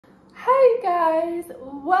Hi guys,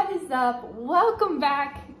 what is up? Welcome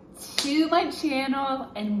back to my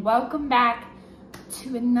channel and welcome back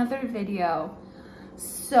to another video.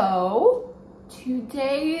 So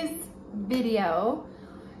today's video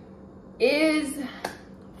is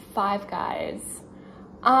Five Guys.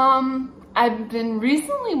 I've been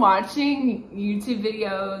recently watching YouTube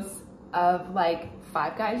videos of like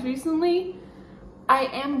Five Guys recently. I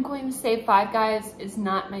am going to say Five Guys is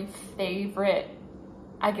not my favorite,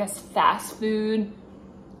 I guess, fast food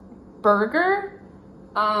burger.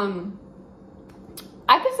 I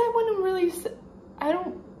guess I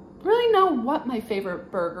don't really know what my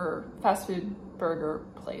favorite fast food burger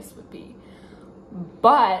place would be.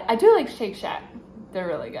 But I do like Shake Shack. They're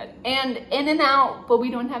really good. And In-N-Out, but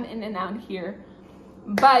we don't have In-N-Out here.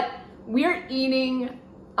 But we're eating,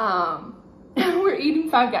 we're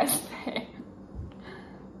eating Five Guys today.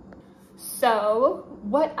 So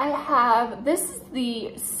what I have, this is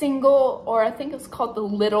the single, or I think it's called the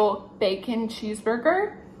little bacon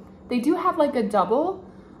cheeseburger. They do have like a double.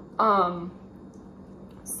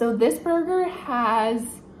 So this burger has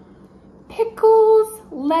pickles,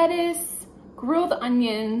 lettuce, grilled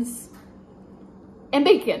onions, and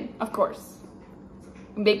bacon, of course.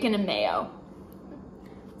 Bacon and mayo.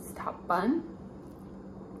 It's top bun.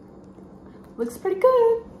 Looks pretty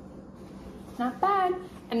good. Not bad.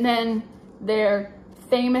 And then their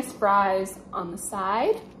famous fries on the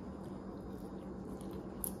side.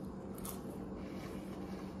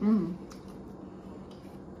 Mm.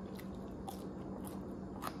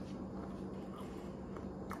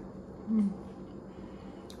 Mm.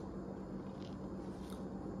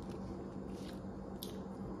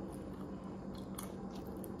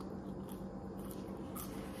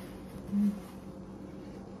 Mm.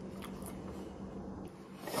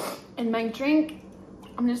 And my drink,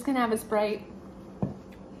 I'm just gonna have a Sprite.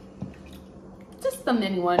 Just the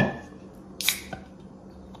mini one.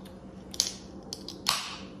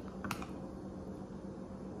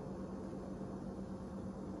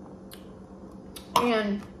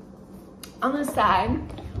 And on the side,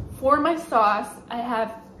 for my sauce, I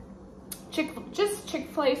have just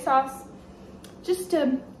Chick-fil-A sauce, just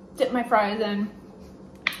to dip my fries in.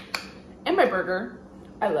 And my burger.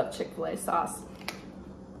 I love Chick-fil-A sauce.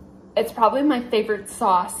 It's probably my favorite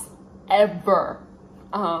sauce ever.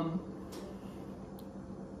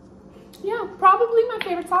 Yeah, probably my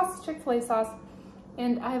favorite sauce is Chick-fil-A sauce.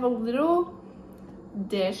 And I have a little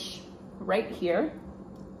dish right here.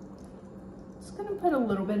 Just gonna put a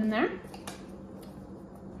little bit in there.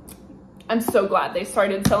 I'm so glad they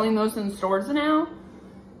started selling those in stores now,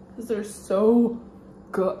 because they're so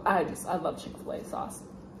good. I love Chick-fil-A sauce.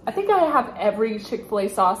 I think I have every Chick-fil-A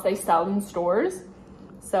sauce they sell in stores.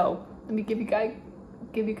 So let me give you guys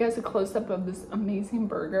a close-up of this amazing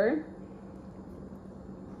burger.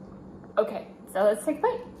 Okay, so let's take a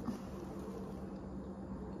bite.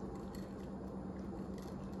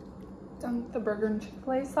 Dunk the burger in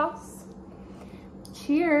Chick-fil-A sauce.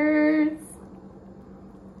 Cheers.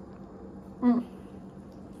 Mm.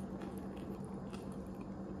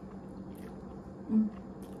 Mm.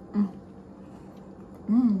 Mm.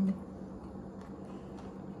 Mm.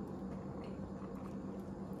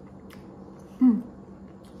 Mm.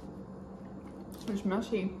 It's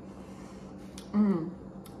mushy. Mm.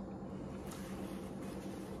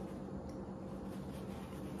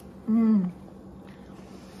 Mm.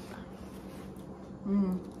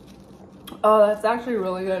 Mm. Oh, that's actually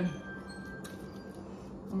really good.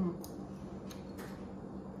 Mm.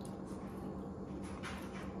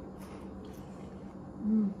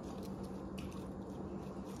 Mm.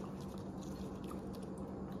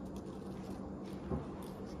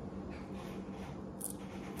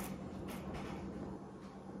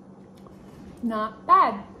 Not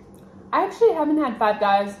bad. I actually haven't had Five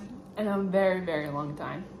Guys in a very, very long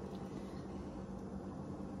time.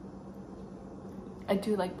 I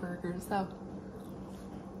do like burgers though.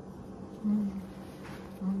 Mm.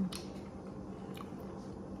 Mm.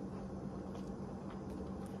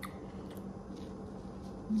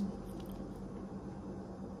 Mm.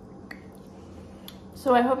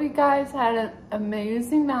 So I hope you guys had an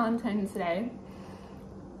amazing Valentine's Day.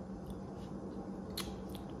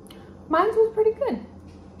 Mine was pretty good.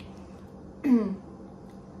 Mm.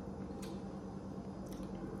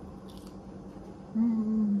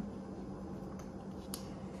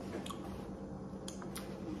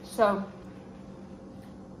 So,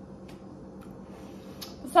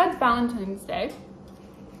 besides Valentine's Day,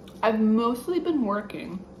 I've mostly been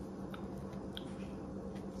working.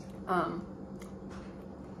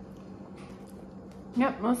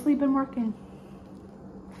 Yep, mostly been working.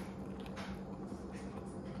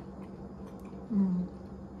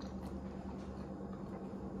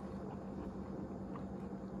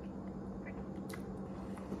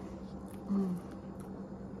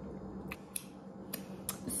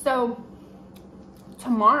 So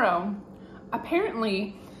tomorrow,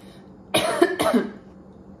 apparently,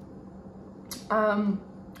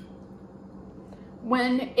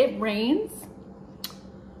 when it rains,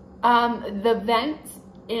 the vent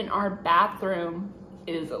in our bathroom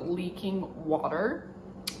is leaking water,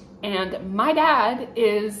 and my dad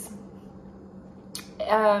is,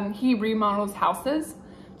 he remodels houses,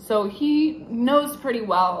 so he knows pretty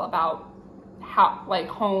well about how, like,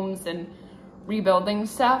 homes and rebuilding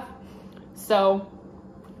stuff. So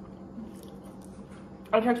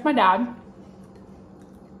I text my dad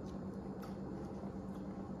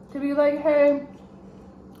to be like, hey,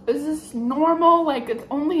 is this normal? Like, it's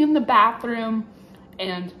only in the bathroom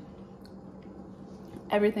and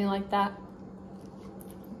everything like that.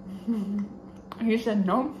 And he said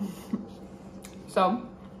no. So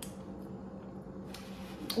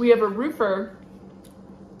we have a roofer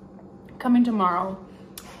coming tomorrow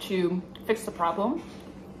to fix the problem.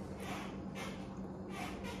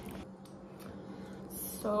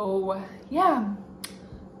 So yeah,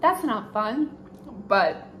 that's not fun,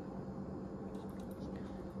 but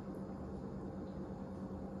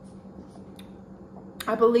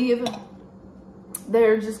I believe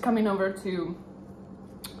they're just coming over to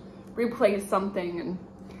replace something and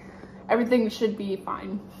everything should be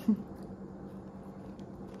fine.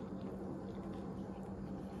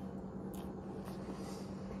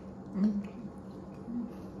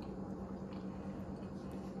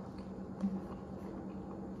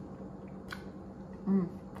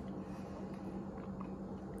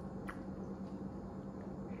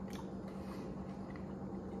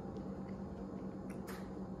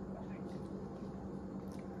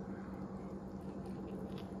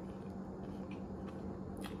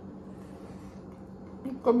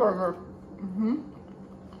 Good burger.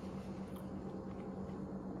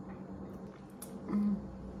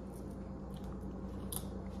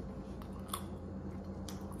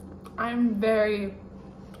 I'm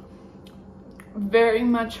very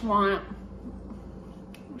much want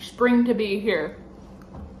spring to be here.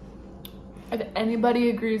 If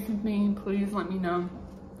anybody agrees with me, please let me know.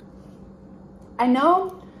 I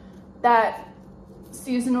know that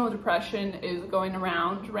seasonal depression is going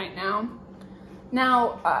around right now.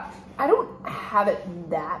 Now, I don't have it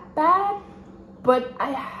that bad, but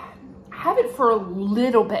I have it for a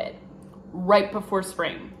little bit right before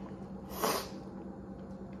spring.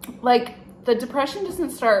 Like, the depression doesn't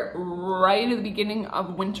start right at the beginning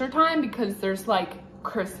of winter time because there's like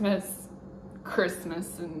Christmas,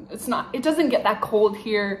 and it doesn't get that cold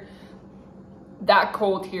here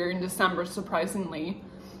in December, surprisingly.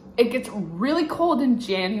 It gets really cold in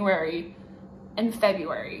January and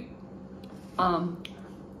February.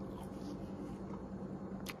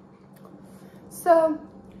 So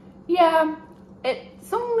yeah,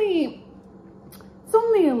 it's only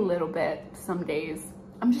a little bit some days.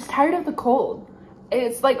 I'm just tired of the cold.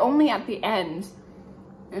 It's like only at the end,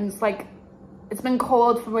 and it's like, it's been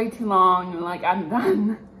cold for way too long, and like, I'm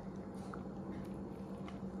done.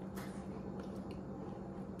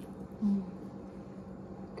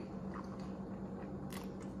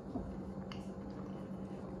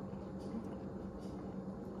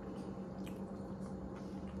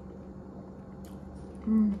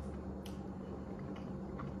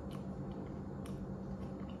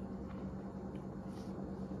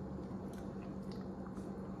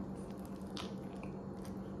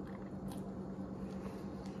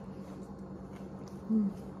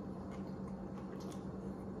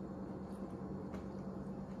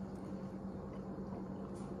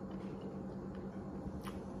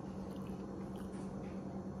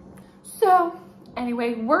 So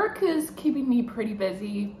anyway, work is keeping me pretty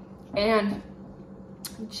busy, and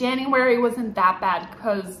January wasn't that bad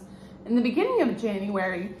because in the beginning of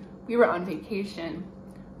January, we were on vacation.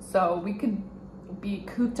 So we could be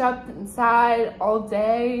cooped up inside all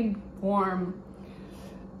day, warm.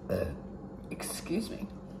 Excuse me.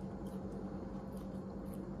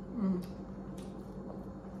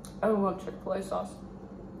 I love Chick-fil-A sauce.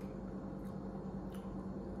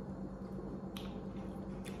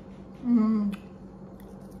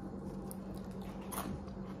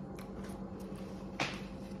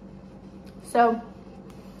 So,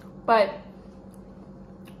 but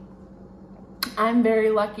I'm very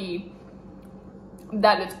lucky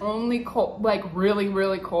that it's only cold, like really,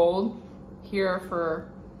 really cold here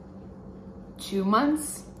for 2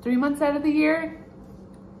 months, 3 months out of the year,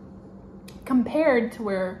 compared to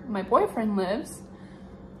where my boyfriend lives,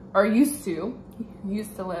 or used to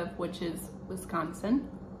live, which is Wisconsin.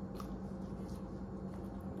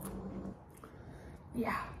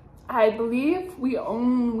 Yeah, I believe we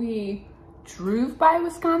only drove by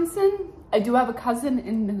Wisconsin I do have a cousin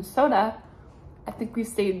in Minnesota. I think we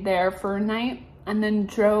stayed there for a night and then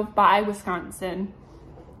drove by Wisconsin.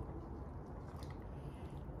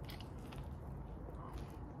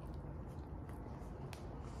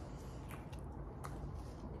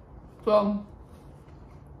 So,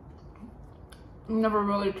 I've never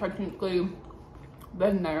really technically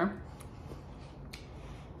been there.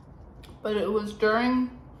 But it was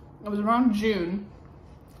around June,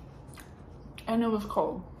 and it was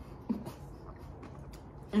cold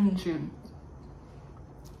in June.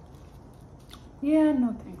 Yeah,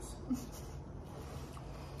 no thanks.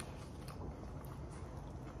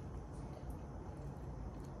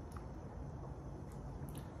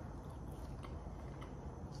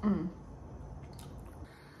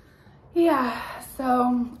 Yeah,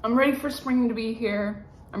 so I'm ready for spring to be here.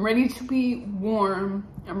 I'm ready to be warm.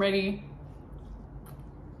 I'm ready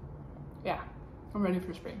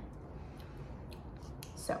for spring.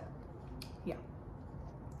 So, yeah.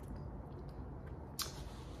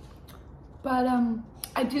 But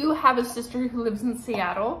I do have a sister who lives in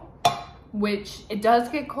Seattle, which it does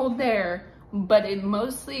get cold there, but it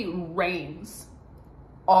mostly rains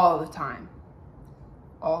all the time.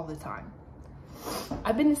 All the time.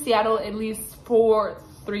 I've been to Seattle at least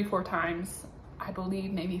 3, 4 times. I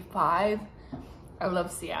believe maybe 5. I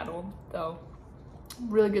love Seattle though.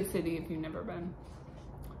 Really good city if you've never been.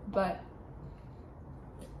 But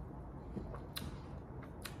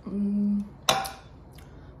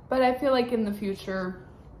I feel like in the future,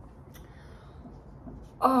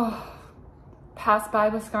 pass by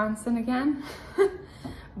Wisconsin again.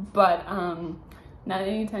 But not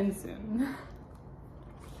anytime soon.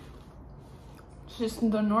 It's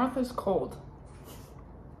just the north is cold.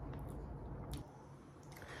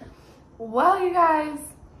 Well, you guys,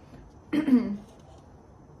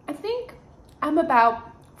 I think I'm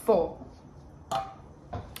about full.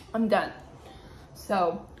 I'm done.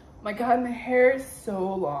 So, my God, my hair is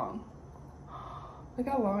so long. Look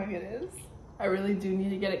how long it is. I really do need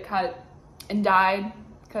to get it cut and dyed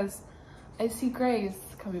because I see grays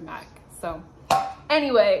coming back. So,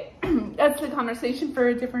 anyway, that's the conversation for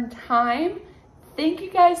a different time. Thank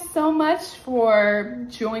you guys so much for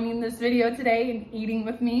joining this video today and eating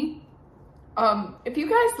with me. If you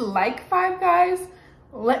guys like Five Guys,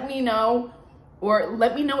 let me know, or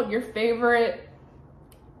let me know what your favorite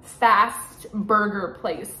fast burger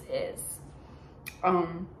place is.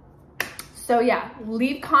 So yeah,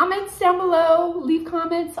 leave comments down below. Leave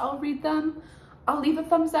comments, I'll read them. I'll leave a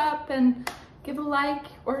thumbs up and give a like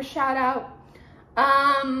or a shout out.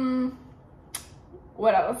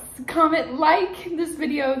 What else? Comment like this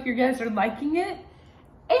video if you guys are liking it.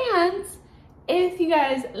 And if you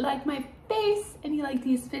guys like my face and you like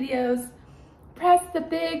these videos, press the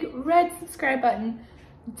big red subscribe button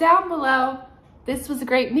down below. This was a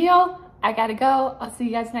great meal. I gotta go. I'll see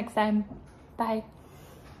you guys next time. Bye.